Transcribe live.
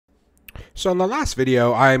So in the last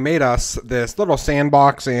video, I made us this little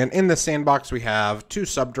sandbox, and in this sandbox we have two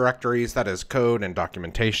subdirectories, that is code and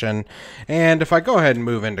documentation. And if I go ahead and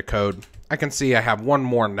move into code, I can see I have one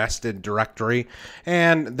more nested directory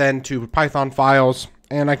and then two Python files,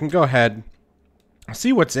 and I can go ahead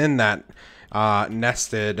see what's in that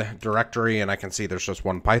nested directory, and I can see there's just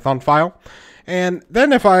one Python file. And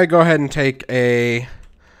then if I go ahead and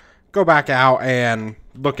go back out and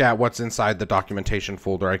look at what's inside the documentation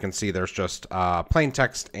folder, I can see there's just plain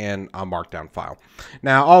text and a markdown file.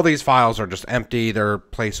 Now, all these files are just empty. They're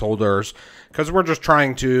placeholders because we're just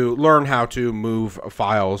trying to learn how to move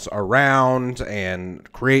files around and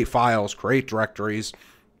create files, create directories.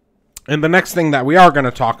 And the next thing that we are going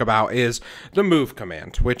to talk about is the move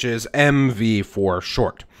command, which is MV for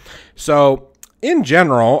short. So in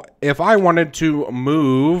general, if I wanted to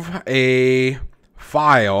move a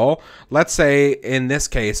file, let's say in this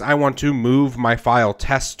case, I want to move my file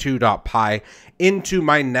test2.py into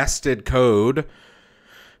my nested code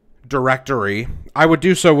directory, I would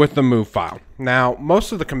do so with the move file. Now,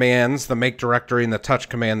 most of the commands, the make directory and the touch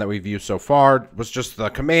command that we've used so far was just the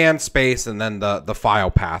command space and then the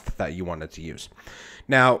file path that you wanted to use.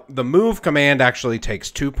 Now, the move command actually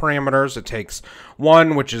takes two parameters. It takes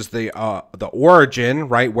one, which is the origin,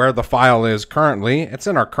 right, where the file is currently. It's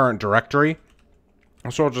in our current directory.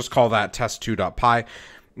 So we'll just call that test2.py.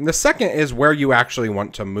 And the second is where you actually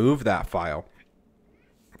want to move that file.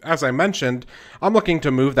 As I mentioned, I'm looking to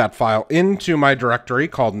move that file into my directory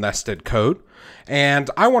called nested code. And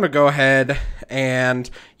I want to go ahead and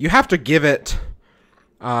you have to give it,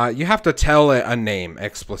 you have to tell it a name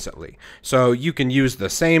explicitly. So you can use the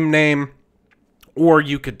same name, or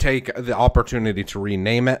you could take the opportunity to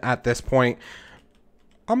rename it at this point.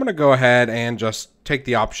 I'm going to go ahead and just take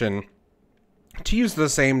the option to use the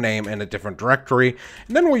same name in a different directory,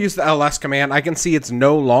 and then we'll use the ls command. I can see it's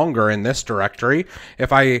no longer in this directory.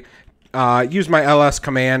 If I use my ls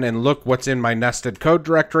command and look what's in my nested code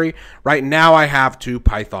directory, right now I have two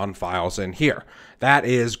Python files in here. That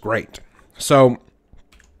is great. So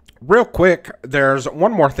real quick, there's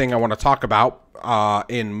one more thing I want to talk about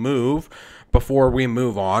in move before we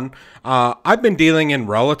move on. I've been dealing in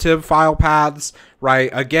relative file paths, right?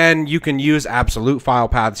 Again, you can use absolute file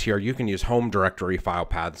paths here. You can use home directory file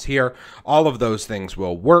paths here. All of those things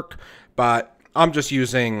will work, but I'm just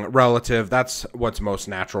using relative. That's what's most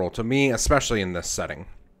natural to me, especially in this setting.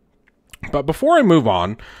 But before I move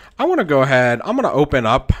on, I want to go ahead, I'm going to open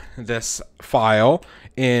up this file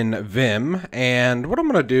in Vim, and what I'm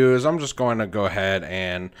going to do is I'm just going to go ahead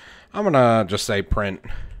and I'm going to just say print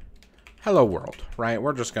hello world, right?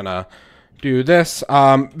 We're just gonna do this.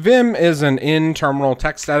 Vim is an in-terminal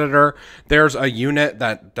text editor. There's a unit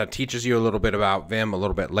that teaches you a little bit about Vim a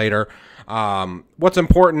little bit later. What's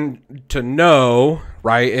important to know,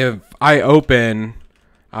 right? If I open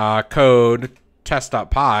code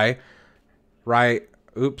test.py, right?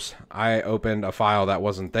 Oops, I opened a file that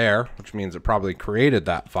wasn't there, which means it probably created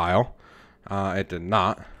that file. It did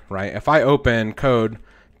not, right? If I open code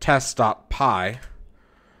test.py,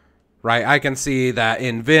 right, I can see that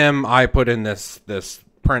in Vim, I put in this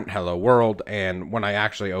print hello world, and when I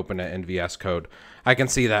actually open it in VS Code, I can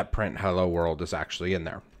see that print hello world is actually in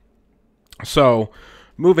there. So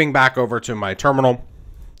moving back over to my terminal,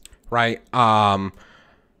 right, I'm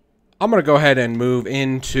going to go ahead and move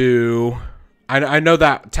into, I know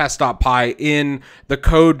that test.py in the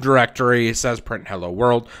code directory says print hello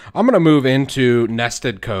world. I'm going to move into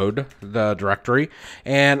nested code, the directory,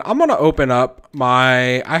 and I'm going to open up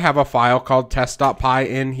I have a file called test.py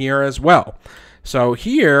in here as well. So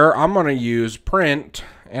here I'm going to use print,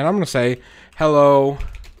 and I'm going to say hello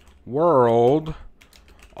world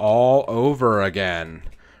all over again,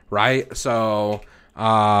 right? So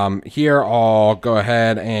here I'll go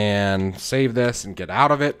ahead and save this and get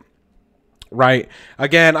out of it. Right.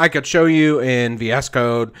 Again, I could show you in VS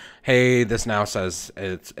Code, hey, this now says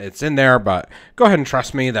it's in there, but go ahead and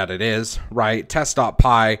trust me that it is, right?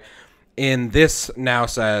 Test.py in this now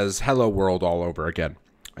says hello world all over again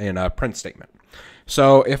in a print statement.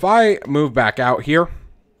 So if I move back out here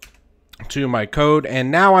to my code,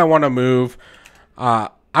 and now I want to move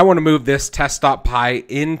this test.py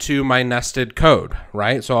into my nested code,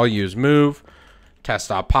 right? So I'll use move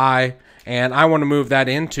test.py. And I want to move that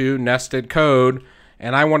into nested code,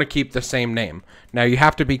 and I want to keep the same name. Now, you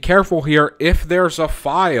have to be careful here. If there's a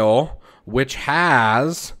file which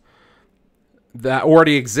has that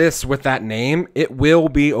already exists with that name, it will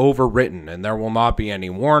be overwritten, and there will not be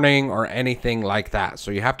any warning or anything like that.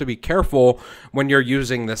 So you have to be careful when you're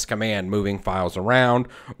using this command, moving files around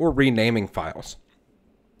or renaming files.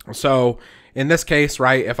 So in this case,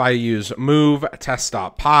 right, if I use move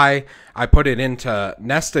test.py, I put it into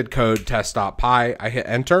nested code test.py, I hit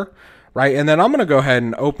enter, right? And then I'm going to go ahead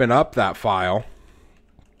and open up that file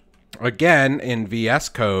again in VS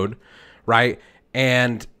Code, right?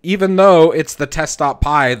 And even though it's the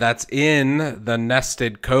test.py that's in the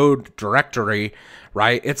nested code directory,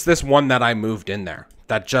 right, it's this one that I moved in there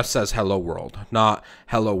that just says hello world, not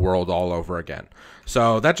hello world all over again.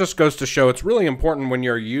 So that just goes to show it's really important when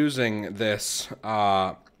you're using this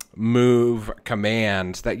move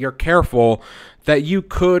command that you're careful that you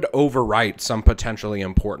could overwrite some potentially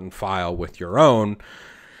important file with your own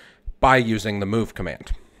by using the move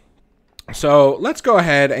command. So let's go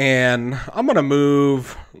ahead and I'm going to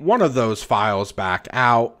move one of those files back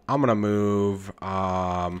out. I'm going to move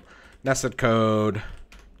nested code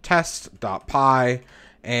test.py,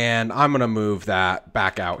 and I'm going to move that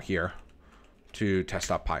back out here to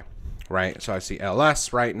test.py, right? So I see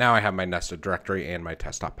ls, right? Now I have my nested directory and my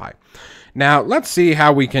test.py. Now let's see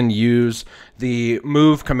how we can use the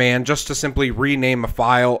move command just to simply rename a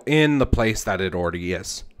file in the place that it already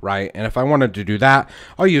is, right? And if I wanted to do that,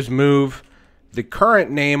 I'll use move the current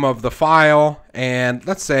name of the file, and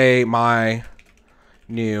let's say my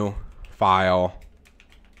new file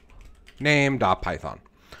name.python.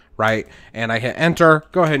 Right? And I hit enter,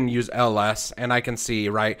 go ahead and use ls, and I can see,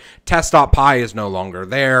 right, test.py is no longer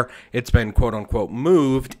there. It's been quote unquote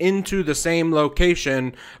moved into the same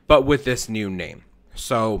location, but with this new name.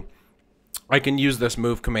 So I can use this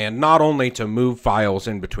move command not only to move files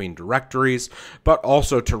in between directories, but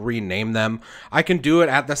also to rename them. I can do it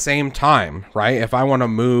at the same time, right? If I want to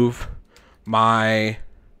move my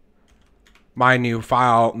new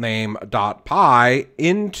file name.py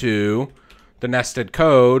into the nested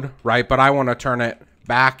code, right? But I want to turn it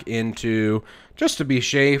back into, just to be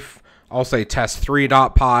safe, I'll say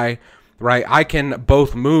test3.py, right? I can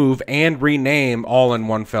both move and rename all in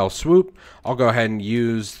one fell swoop. I'll go ahead and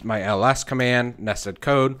use my ls command, nested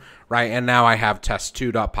code, right? And now I have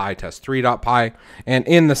test2.py, test3.py, and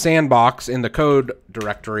in the sandbox, in the code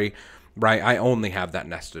directory, right, I only have that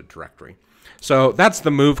nested directory. So that's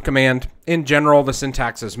the move command. In general, the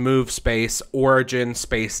syntax is move space origin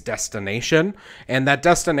space destination, and that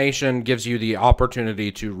destination gives you the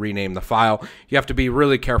opportunity to rename the file. You have to be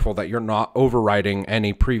really careful that you're not overwriting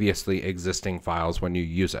any previously existing files when you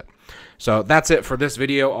use it. So that's it for this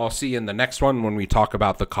video. I'll see you in the next one when we talk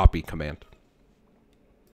about the copy command.